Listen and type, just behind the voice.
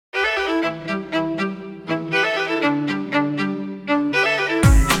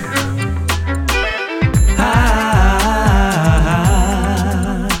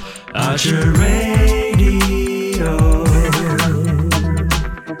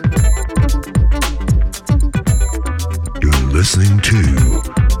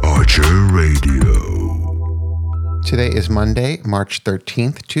Today is Monday, March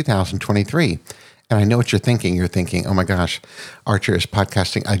 13th, 2023. And I know what you're thinking. You're thinking, oh my gosh, Archer is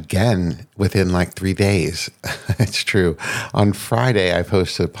podcasting again within like 3 days. It's true. On Friday, I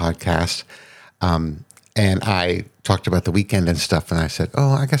posted a podcast and I talked about the weekend and stuff. And I said,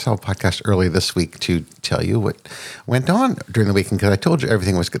 oh, I guess I'll podcast early this week to tell you what went on during the weekend, because I told you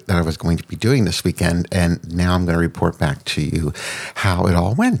everything that I was going to be doing this weekend. And now I'm going to report back to you how it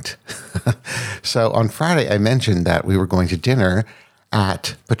all went. So on Friday, I mentioned that we were going to dinner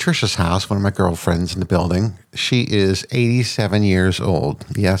at Patricia's house, one of my girlfriends in the building. She is 87 years old.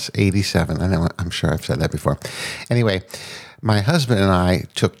 Yes, 87. I know, I'm sure I've said that before. Anyway, my husband and I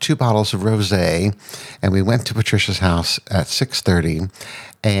took 2 bottles of rosé, and we went to Patricia's house at 6:30,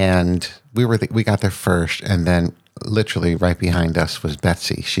 and we got there first, and then literally right behind us was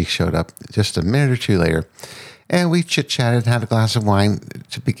Betsy. She showed up just a minute or two later, and we chit-chatted, had a glass of wine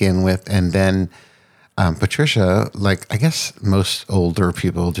to begin with, and then Patricia, like I guess most older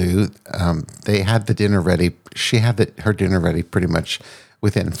people do, they had the dinner ready. She had her dinner ready pretty much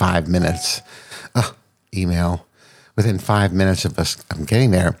within 5 minutes. Email. Within 5 minutes of us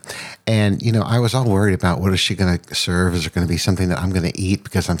getting there. And, you know, I was all worried about what is she going to serve? Is there going to be something that I'm going to eat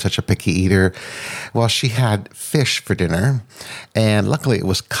because I'm such a picky eater? Well, she had fish for dinner, and luckily it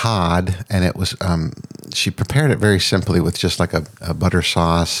was cod, and it was, she prepared it very simply with just like a butter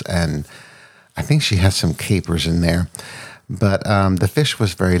sauce, and I think she had some capers in there. But the fish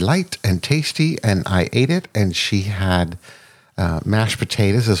was very light and tasty, and I ate it, and she had mashed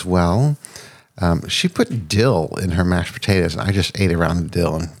potatoes as well. She put dill in her mashed potatoes, and I just ate around the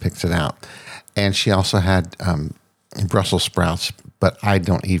dill and picked it out. And she also had Brussels sprouts, but I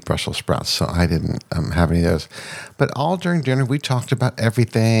don't eat Brussels sprouts, so I didn't have any of those. But all during dinner, we talked about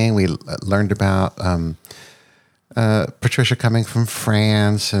everything. We learned about Patricia coming from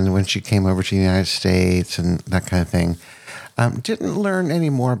France and when she came over to the United States and that kind of thing. Didn't learn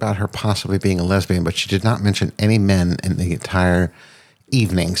any more about her possibly being a lesbian, but she did not mention any men in the entire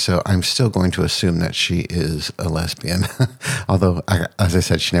evening, so I'm still going to assume that she is a lesbian. Although, as I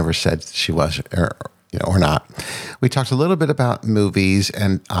said, she never said she was or not. We talked a little bit about movies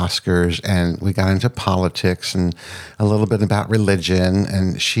and Oscars, and we got into politics and a little bit about religion.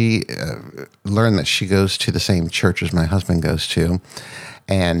 And she learned that she goes to the same church as my husband goes to.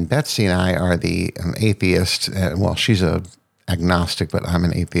 And Betsy and I are the atheists. Well, she's a agnostic, but I'm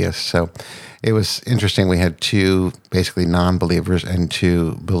an atheist. So it was interesting. We had 2 basically non-believers and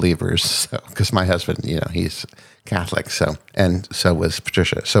 2 believers. So, because my husband, he's Catholic. So is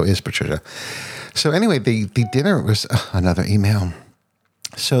Patricia. So anyway, the dinner was another email.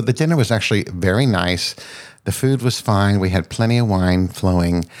 So the dinner was actually very nice. The food was fine. We had plenty of wine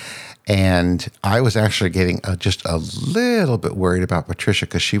flowing. And I was actually getting just a little bit worried about Patricia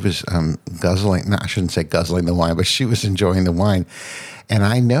because she was guzzling. No, I shouldn't say guzzling the wine, but she was enjoying the wine. And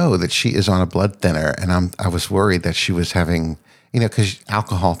I know that she is on a blood thinner, and I was worried that she was having, because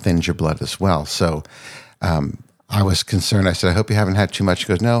alcohol thins your blood as well. So I was concerned. I said, I hope you haven't had too much. She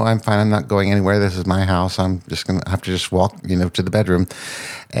goes, no, I'm fine. I'm not going anywhere. This is my house. I'm just going to have to just walk, to the bedroom.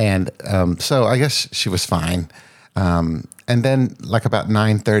 And so I guess she was fine. And then like about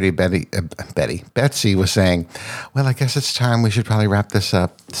 9:30, Betsy was saying, well, I guess it's time. We should probably wrap this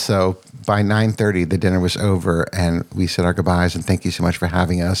up. So by 9:30, the dinner was over, and we said our goodbyes and thank you so much for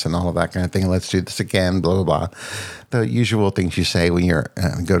having us and all of that kind of thing. Let's do this again, blah, blah, blah. The usual things you say when you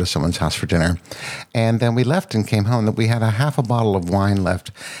go to someone's house for dinner. And then we left and came home. We had a half a bottle of wine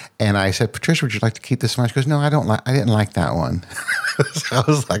left. And I said, Patricia, would you like to keep this wine? She goes, no, I didn't like that one. So I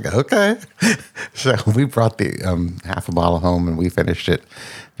was like, okay. So we brought the half a bottle home, and we finished it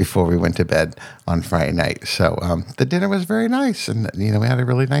before we went to bed on Friday night. So the dinner was very nice, and we had a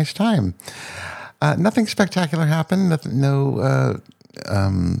really nice time. Nothing spectacular happened. No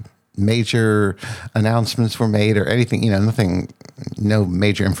major announcements were made or anything. Nothing. No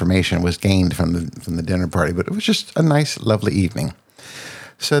major information was gained from the dinner party, but it was just a nice, lovely evening.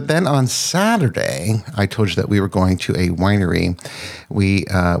 So then on Saturday, I told you that we were going to a winery. We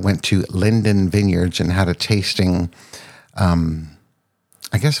went to Linden Vineyards and had a tasting.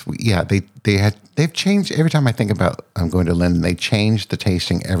 I guess, they've changed. Every time I think about going to Linden, they change the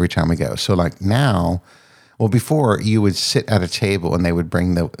tasting every time we go. So like now, well, before you would sit at a table and they would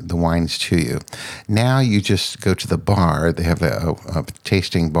bring the wines to you. Now you just go to the bar. They have a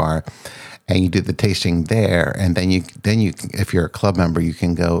tasting bar, and you do the tasting there. And then you, if you're a club member, you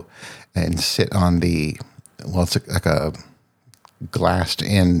can go and sit on it's like a glassed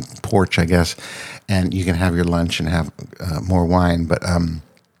in porch, I guess, and you can have your lunch and have more wine. But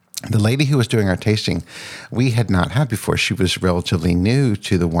The lady who was doing our tasting, we had not had before. She was relatively new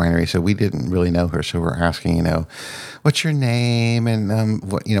to the winery, so we didn't really know her. So we're asking, what's your name and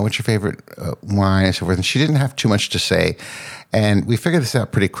what's your favorite wine and so forth. And she didn't have too much to say, and we figured this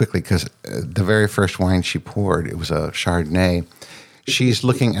out pretty quickly because the very first wine she poured, it was a Chardonnay. She's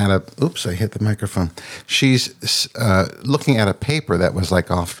looking at oops, I hit the microphone. She's looking at a paper that was like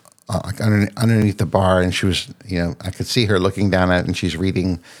off. Underneath the bar, and she was, I could see her looking down at it, and she's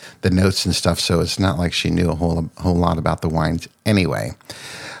reading the notes and stuff. So it's not like she knew a whole lot about the wines anyway.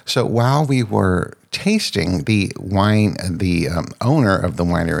 So while we were tasting the wine, the owner of the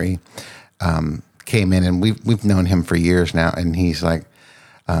winery came in, and we've known him for years now, and he's like,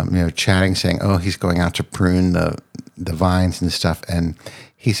 chatting, saying, "Oh, he's going out to prune the vines and stuff," and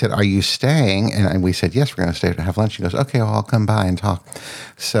he said, "Are you staying?" And we said, "Yes, we're going to stay to have lunch." He goes, "Okay, well, I'll come by and talk."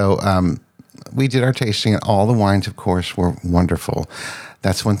 So we did our tasting, and all the wines, of course, were wonderful.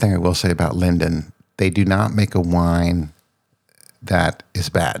 That's one thing I will say about Linden. They do not make a wine that is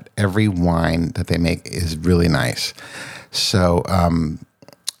bad. Every wine that they make is really nice. So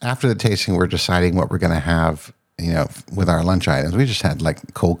after the tasting, we're deciding what we're going to have, with our lunch items. We just had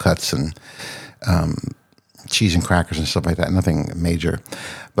like cold cuts and cheese and crackers and stuff like that, nothing major.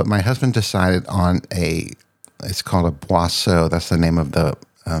 But my husband decided on it's called a Boisseau. That's the name of the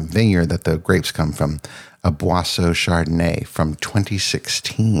vineyard that the grapes come from, a Boisseau Chardonnay from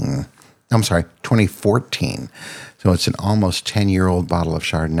 2016. I'm sorry, 2014. So it's an almost 10-year-old bottle of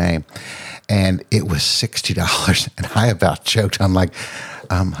Chardonnay. And it was $60. And I about choked. I'm like,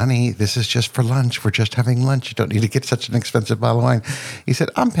 honey, this is just for lunch. We're just having lunch. You don't need to get such an expensive bottle of wine. He said,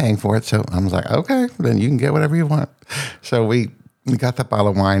 I'm paying for it. So I was like, okay, then you can get whatever you want. So we got that bottle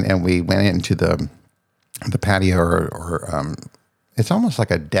of wine, and we went into the patio, or it's almost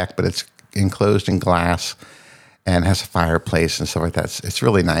like a deck, but it's enclosed in glass and has a fireplace and stuff like that. It's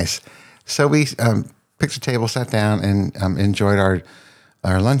really nice. So we picked a table, sat down, and enjoyed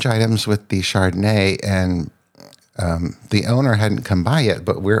our lunch items with the Chardonnay. And the owner hadn't come by yet,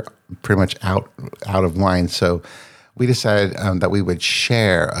 but we're pretty much out of wine. So we decided that we would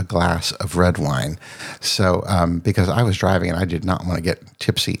share a glass of red wine. So because I was driving and I did not want to get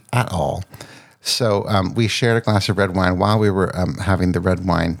tipsy at all. So we shared a glass of red wine. While we were having the red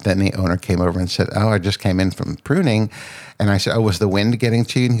wine, then the owner came over and said, "Oh, I just came in from pruning." And I said, "Oh, was the wind getting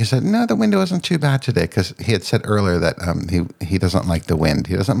to you?" And he said, "No, the wind wasn't too bad today," because he had said earlier that he doesn't like the wind.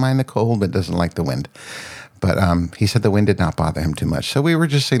 He doesn't mind the cold, but doesn't like the wind. But he said the wind did not bother him too much. So we were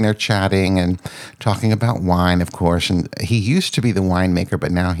just sitting there chatting and talking about wine, of course. And he used to be the winemaker,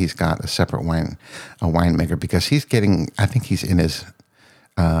 but now he's got a separate winemaker, because I think he's in his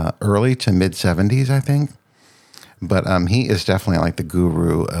early to mid 70s, I think. But he is definitely like the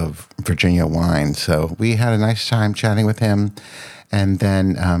guru of Virginia wine. So we had a nice time chatting with him. And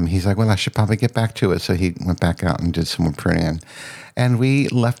then he's like, "Well, I should probably get back to it." So he went back out and did some more pruning. And we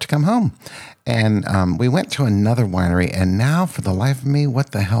left to come home. And we went to another winery. And now, for the life of me,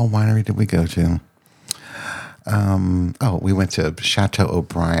 what the hell winery did we go to? We went to Chateau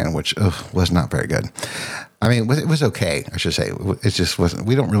O'Brien, which was not very good. I mean, it was okay, I should say. It just wasn't.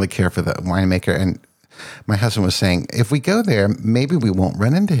 We don't really care for the winemaker. And my husband was saying, if we go there, maybe we won't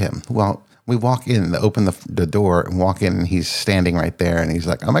run into him. Well, we walk in, open the door and walk in, and he's standing right there. And he's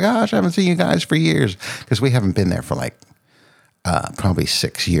like, "Oh my gosh, I haven't seen you guys for years." Because we haven't been there for like probably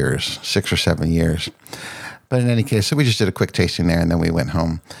 6 or 7 years. But in any case, so we just did a quick tasting there, and then we went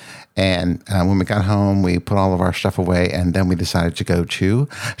home. And when we got home, we put all of our stuff away, and then we decided to go to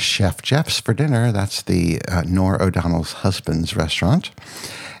Chef Jeff's for dinner. That's the Nora O'Donnell's husband's restaurant.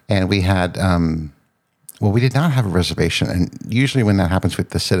 And we had, we did not have a reservation. And usually when that happens, we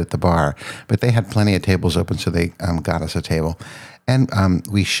have to sit at the bar. But they had plenty of tables open, so they got us a table. And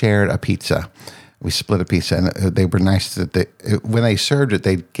we shared a pizza. We split a pizza, and they were nice that when they served it,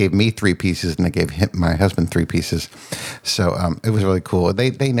 they gave me 3 pieces, and they gave my husband 3 pieces. So it was really cool.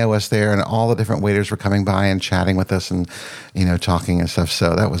 They know us there, and all the different waiters were coming by and chatting with us, and talking and stuff.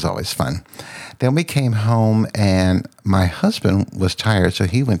 So that was always fun. Then we came home, and my husband was tired, so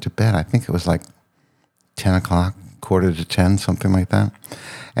he went to bed. I think it was like 10 o'clock, 9:45, something like that.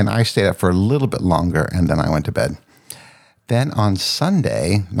 And I stayed up for a little bit longer, and then I went to bed. Then on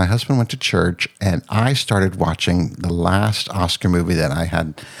Sunday, my husband went to church, and I started watching the last Oscar movie that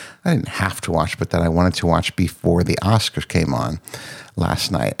I didn't have to watch, but that I wanted to watch before the Oscars came on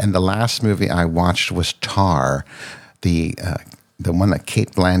last night. And the last movie I watched was Tar, the one that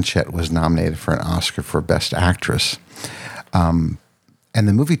Cate Blanchett was nominated for an Oscar for Best Actress. And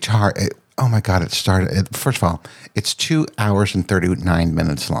the movie Tar, oh my God, first of all, it's 2 hours and 39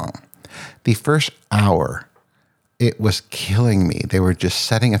 minutes long. The first hour it was killing me. They were just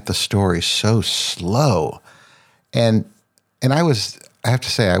setting up the story so slow. And I have to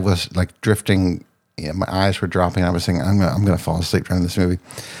say, I was like drifting. My eyes were dropping. I was thinking, I'm gonna fall asleep during this movie.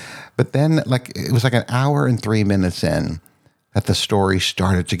 But then, like, it was like an hour and 3 minutes in that the story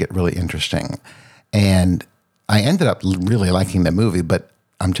started to get really interesting, and I ended up really liking the movie. But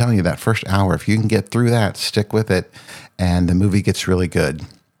I'm telling you, that first hour, if you can get through that, stick with it, and the movie gets really good.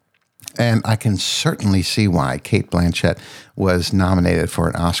 And I can certainly see why Cate Blanchett was nominated for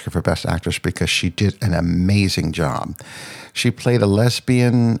an Oscar for Best Actress, because she did an amazing job. She played a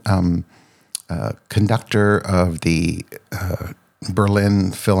lesbian conductor of the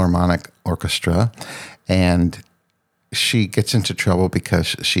Berlin Philharmonic Orchestra, and she gets into trouble because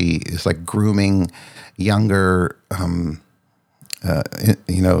she is like grooming younger,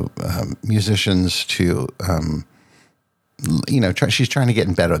 musicians to she's trying to get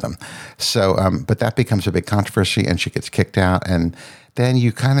in bed with them. So, but that becomes a big controversy, and she gets kicked out. And then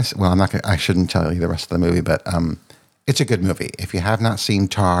you kind of, well, I shouldn't tell you the rest of the movie, but it's a good movie. If you have not seen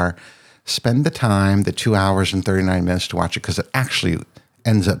Tar, spend the time, the 2 hours and 39 minutes to watch it, because it actually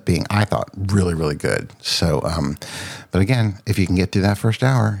ends up being, I thought, really, really good. So, but again, if you can get through that first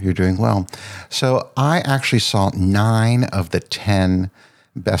hour, you're doing well. So I actually saw 9 of the 10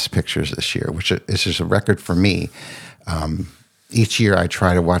 Best Pictures this year, which is just a record for me. Each year I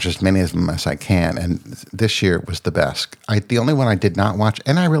try to watch as many of them as I can, and this year was the best. The only one I did not watch,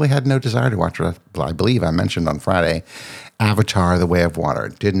 and I really had no desire to watch it, I believe I mentioned on Friday, Avatar: The Way of Water.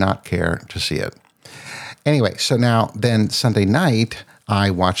 Did not care to see it. Anyway, so now then Sunday night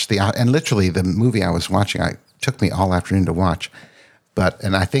I watched and literally the movie I was watching, took me all afternoon to watch,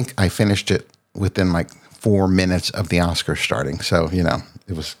 and I think I finished it within like 4 minutes of the Oscars starting. So,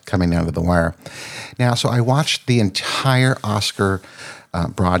 it was coming down to the wire. Now, so I watched the entire Oscar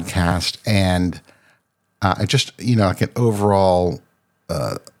broadcast, and I just, like an overall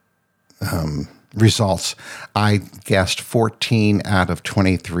results, I guessed 14 out of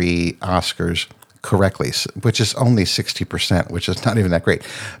 23 Oscars correctly, which is only 60%, which is not even that great.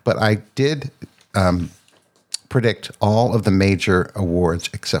 But I did predict all of the major awards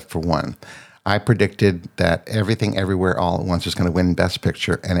except for one. I predicted that Everything Everywhere All at Once was going to win Best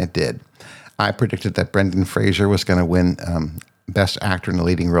Picture, and it did. I predicted that Brendan Fraser was going to win Best Actor in a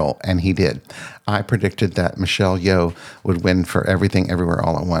Leading Role, and he did. I predicted that Michelle Yeoh would win for Everything Everywhere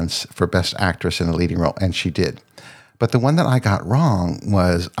All at Once for Best Actress in a Leading Role, and she did. But the one that I got wrong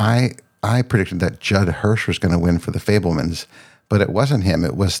was I predicted that Judd Hirsch was going to win for The Fabelmans, but it wasn't him.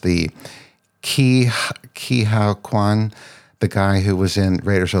 It was the Ke Huy Quan, the guy who was in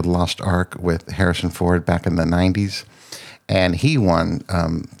Raiders of the Lost Ark with Harrison Ford back in the 90s. And he won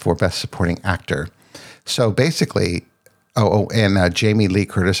for Best Supporting Actor. So basically, and Jamie Lee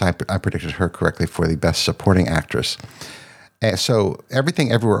Curtis, I predicted her correctly for the Best Supporting Actress. And so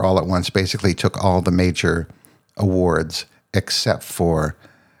Everything Everywhere All at Once basically took all the major awards except for,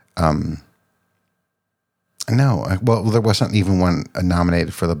 there wasn't even one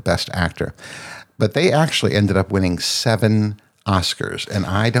nominated for the Best Actor. But they actually ended up winning 7 Oscars, and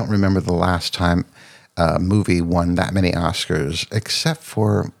I don't remember the last time a movie won that many Oscars, except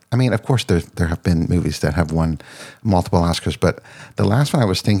for, of course, there have been movies that have won multiple Oscars, but the last one I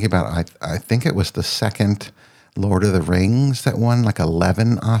was thinking about, I think it was the second Lord of the Rings that won like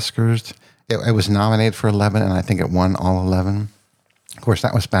 11 Oscars. It was nominated for 11, and I think it won all 11. Of course,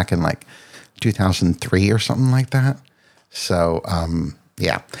 that was back in like 2003 or something like that. So,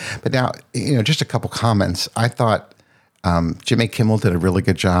 yeah. But now, just a couple comments. I thought Jimmy Kimmel did a really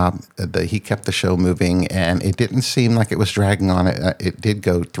good job. He kept the show moving, and it didn't seem like it was dragging on. It did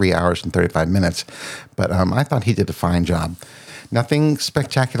go 3 hours and 35 minutes, but I thought he did a fine job. Nothing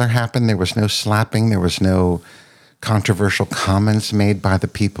spectacular happened. There was no slapping. There was no controversial comments made by the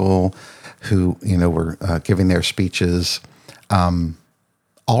people who, were giving their speeches.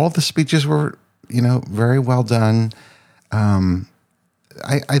 All of the speeches were, very well done.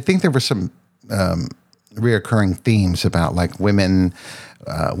 I think there were some reoccurring themes about like women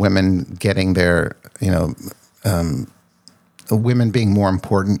getting their, women being more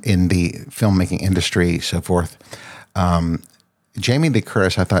important in the filmmaking industry, so forth. Jamie Lee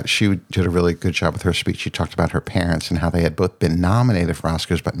Curtis, I thought she did a really good job with her speech. She talked about her parents and how they had both been nominated for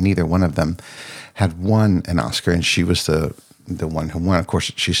Oscars, but neither one of them had won an Oscar, and she was the one who won. Of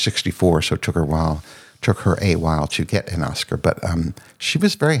course, she's 64, so it took her a while to get an Oscar, but she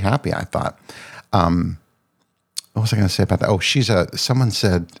was very happy, I thought. What was I going to say about that? Oh, someone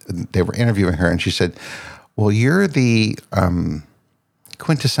said, they were interviewing her, and she said, well, you're the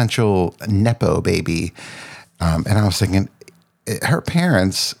quintessential Nepo baby. And I was thinking, her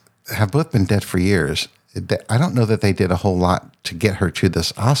parents have both been dead for years, I don't know that they did a whole lot to get her to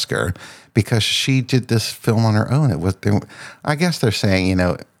this Oscar because she did this film on her own. I guess they're saying,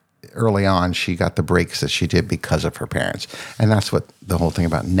 early on she got the breaks that she did because of her parents, and that's what the whole thing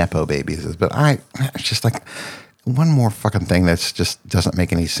about Nepo babies is. But it's just like one more fucking thing that's just doesn't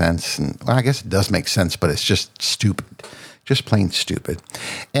make any sense. And well, I guess it does make sense, but it's just stupid, just plain stupid.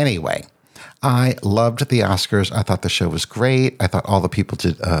 Anyway, I loved the Oscars. I thought the show was great. I thought all the people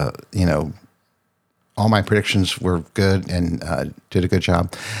did, all my predictions were good and did a good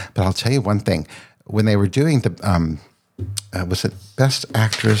job. But I'll tell you one thing: when they were doing the was it Best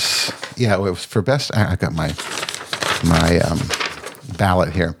Actress? Yeah, it was for Best. I got my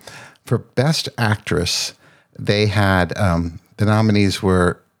ballot here for Best Actress. They had the nominees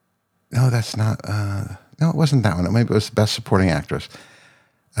were it wasn't that one. Maybe it was Best Supporting Actress.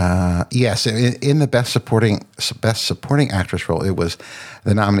 Yes, in the Best Supporting Actress role, it was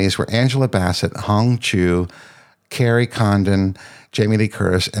the nominees were Angela Bassett, Hong Chu, Carrie Condon, Jamie Lee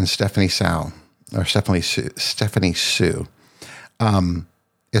Curtis, and Stephanie Sue.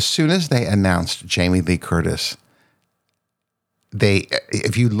 As soon as they announced Jamie Lee Curtis,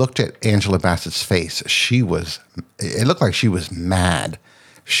 if you looked at Angela Bassett's face, it looked like she was mad.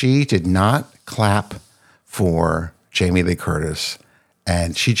 She did not clap for Jamie Lee Curtis,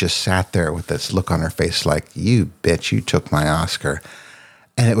 and she just sat there with this look on her face like, you bitch, you took my Oscar.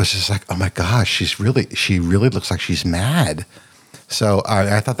 And it was just like, oh my gosh, she really looks like she's mad. So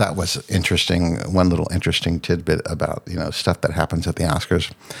I thought that was interesting. One little interesting tidbit about, stuff that happens at the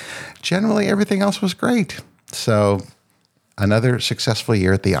Oscars. Generally, everything else was great. So another successful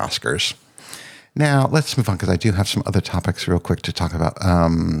year at the Oscars. Now, let's move on because I do have some other topics real quick to talk about.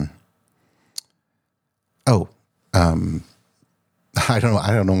 I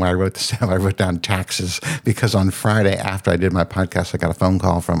don't know why I wrote this down. I wrote down taxes because on Friday after I did my podcast, I got a phone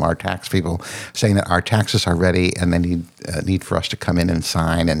call from our tax people saying that our taxes are ready and they need for us to come in and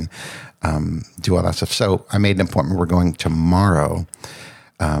sign and do all that stuff. So I made an appointment. We're going tomorrow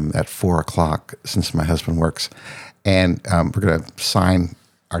at 4:00 since my husband works, and we're going to sign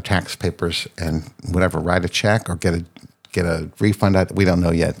our tax papers and whatever, write a check or get a refund. We don't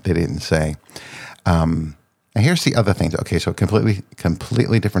know yet. They didn't say. And here's the other thing. Okay, so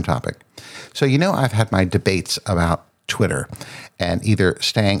completely different topic. So, I've had my debates about Twitter and either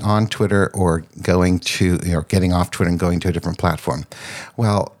staying on Twitter or getting off Twitter and going to a different platform.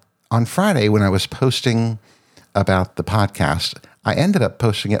 Well, on Friday when I was posting about the podcast, I ended up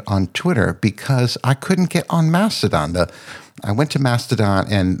posting it on Twitter because I couldn't get on Mastodon. I went to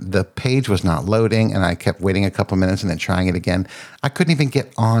Mastodon and the page was not loading, and I kept waiting a couple minutes and then trying it again. I couldn't even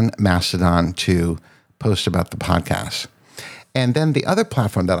get on Mastodon to post about the podcast. And then the other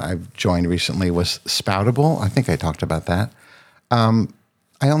platform that I've joined recently was Spoutable. I think I talked about that.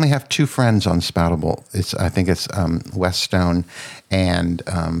 I only have 2 friends on Spoutable. I think it's Wes Stone and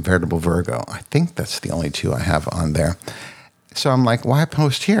Veritable Virgo. I think that's the only 2 I have on there. So I'm like, why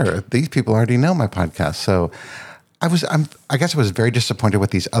post here? These people already know my podcast. So I guess I was very disappointed with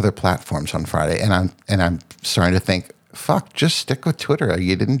these other platforms on Friday, and I'm starting to think, fuck, just stick with Twitter.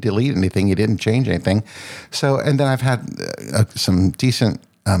 You didn't delete anything. You didn't change anything. So, and then I've had some decent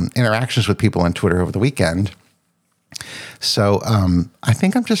interactions with people on Twitter over the weekend. So I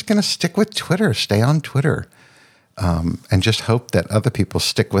think I'm just going to stick with Twitter, stay on Twitter, and just hope that other people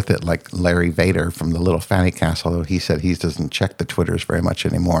stick with it, like Larry Vader from the Little Fatty Cast, although he said he doesn't check the Twitters very much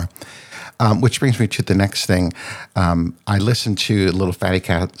anymore. Which brings me to the next thing. I listened to Little Fatty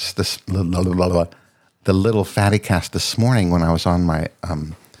Cast the Little Fatty Cast this morning when I was on my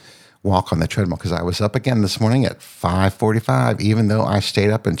walk on the treadmill, because I was up again this morning at 5:45. Even though I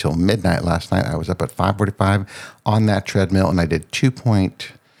stayed up until midnight last night, I was up at 5:45 on that treadmill, and I did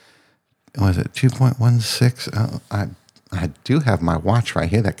 2.16? I do have my watch right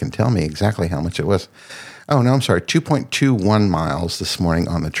here that can tell me exactly how much it was. Oh, no, I'm sorry, 2.21 miles this morning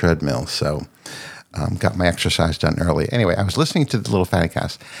on the treadmill. So got my exercise done early. Anyway, I was listening to the Little Fatty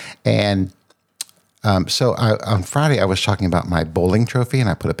Cast, and so on Friday I was talking about my bowling trophy, and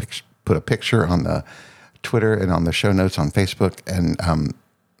I put a picture on the Twitter and on the show notes on Facebook. And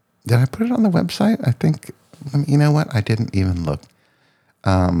did I put it on the website? I think, you know what? I didn't even look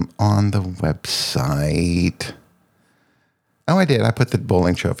on the website. Oh, I did. I put the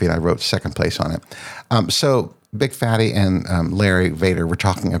bowling trophy and I wrote second place on it. So Big Fatty and Larry Vader were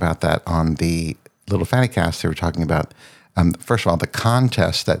talking about that on the Little Fatty Cast. They were talking about, first of all, the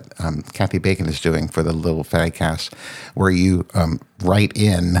contest that Kathy Bacon is doing for the Little Fatty Cast, where you write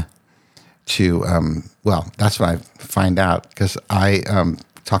in to, well, that's what I find out, because I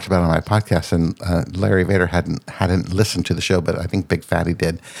talked about it on my podcast, and Larry Vader hadn't listened to the show, but I think Big Fatty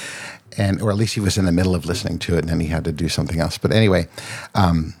did. or at least he was in the middle of listening to it, and then he had to do something else. But anyway,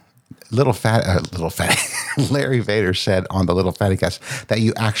 Little Fatty, Larry Vader said on the Little Fatty Cast that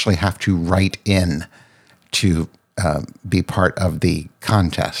you actually have to write in to be part of the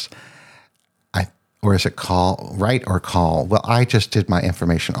contest. Or is it write or call? Well, I just did my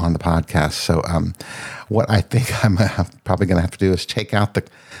information on the podcast. So what I think I'm probably going to have to do is take out the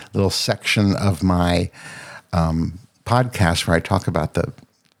little section of my podcast where I talk about the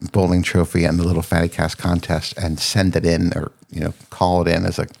bowling trophy and the Little Fatty Cast contest and send it in, or call it in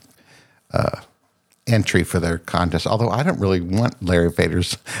as a entry for their contest. Although I don't really want Larry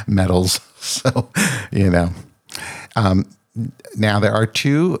Vader's medals, so now there are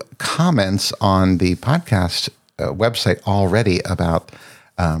 2 comments on the podcast website already about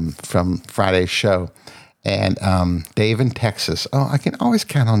from Friday's show, and Dave in Texas. Oh, I can always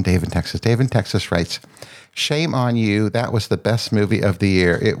count on Dave in Texas. Dave in Texas writes, "Shame on you. That was the best movie of the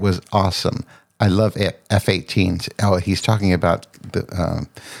year. It was awesome. I love F-18s." Oh, he's talking about the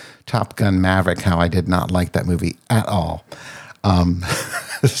Top Gun Maverick, how I did not like that movie at all.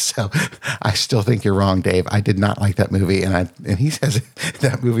 So I still think you're wrong, Dave. I did not like that movie, and he says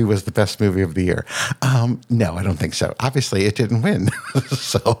that movie was the best movie of the year. No, I don't think so. Obviously, it didn't win.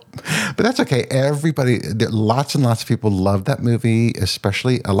 But that's okay. Lots and lots of people love that movie,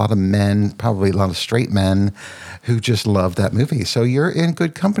 especially a lot of men, probably a lot of straight men who just love that movie. So you're in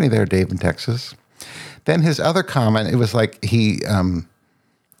good company there, Dave in Texas. Then his other comment, it was like he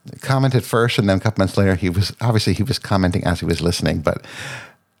commented first, and then a couple months later, he was commenting as he was listening. But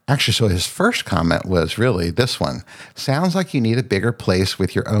actually, so his first comment was really this one: "Sounds like you need a bigger place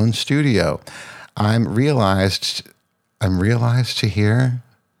with your own studio. I'm realized to hear.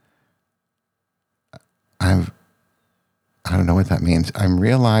 I don't know what that means. I'm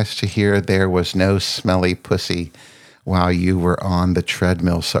realized to hear there was no smelly pussy while you were on the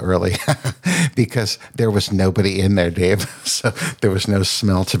treadmill so early," because there was nobody in there, Dave. So there was no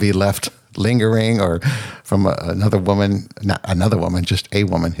smell to be left lingering, or from another woman, not another woman, just a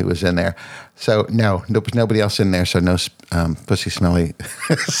woman who was in there. So no, there was nobody else in there. So no smelly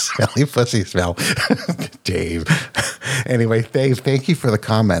pussy smell, Dave. Anyway, Dave, thank you for the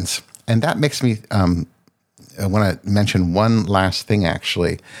comments. And that makes me I want to mention one last thing,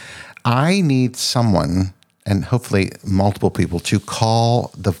 actually. I need someone, and hopefully multiple people, to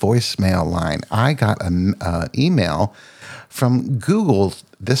call the voicemail line. I got an email from Google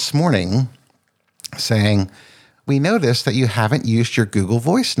this morning saying, "We noticed that you haven't used your Google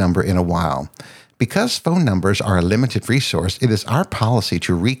Voice number in a while. Because phone numbers are a limited resource, it is our policy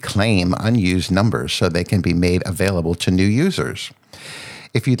to reclaim unused numbers so they can be made available to new users.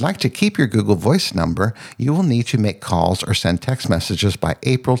 If you'd like to keep your Google Voice number, you will need to make calls or send text messages by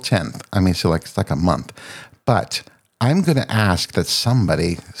April 10th. So it's like a month. But I'm going to ask that some of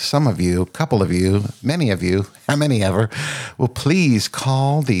you, a couple of you, many of you, how many ever, will please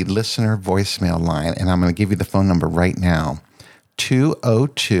call the listener voicemail line. And I'm going to give you the phone number right now,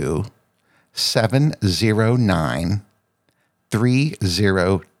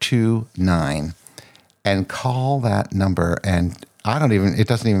 202-709-3029. And call that number, and it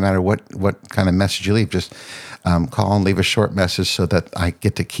doesn't even matter what kind of message you leave. Just call and leave a short message so that I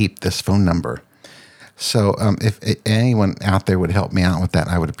get to keep this phone number. So if anyone out there would help me out with that,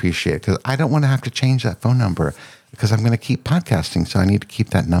 I would appreciate it, because I don't want to have to change that phone number, because I'm going to keep podcasting, so I need to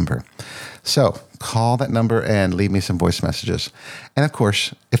keep that number. So call that number and leave me some voice messages. And of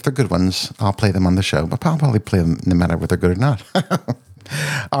course, if they're good ones, I'll play them on the show, but I'll probably play them no matter whether they're good or not.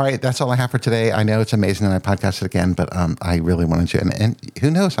 All right, that's all I have for today. I know it's amazing that I podcasted again, but I really wanted to. And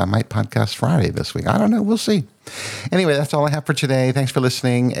who knows, I might podcast Friday this week. I don't know. We'll see. Anyway, that's all I have for today. Thanks for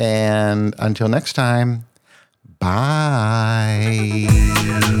listening. And until next time, bye.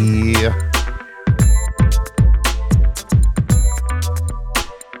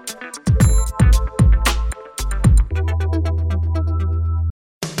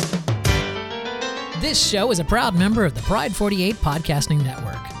 This show is a proud member of the Pride 48 Podcasting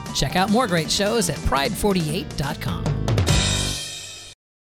Network. Check out more great shows at pride48.com.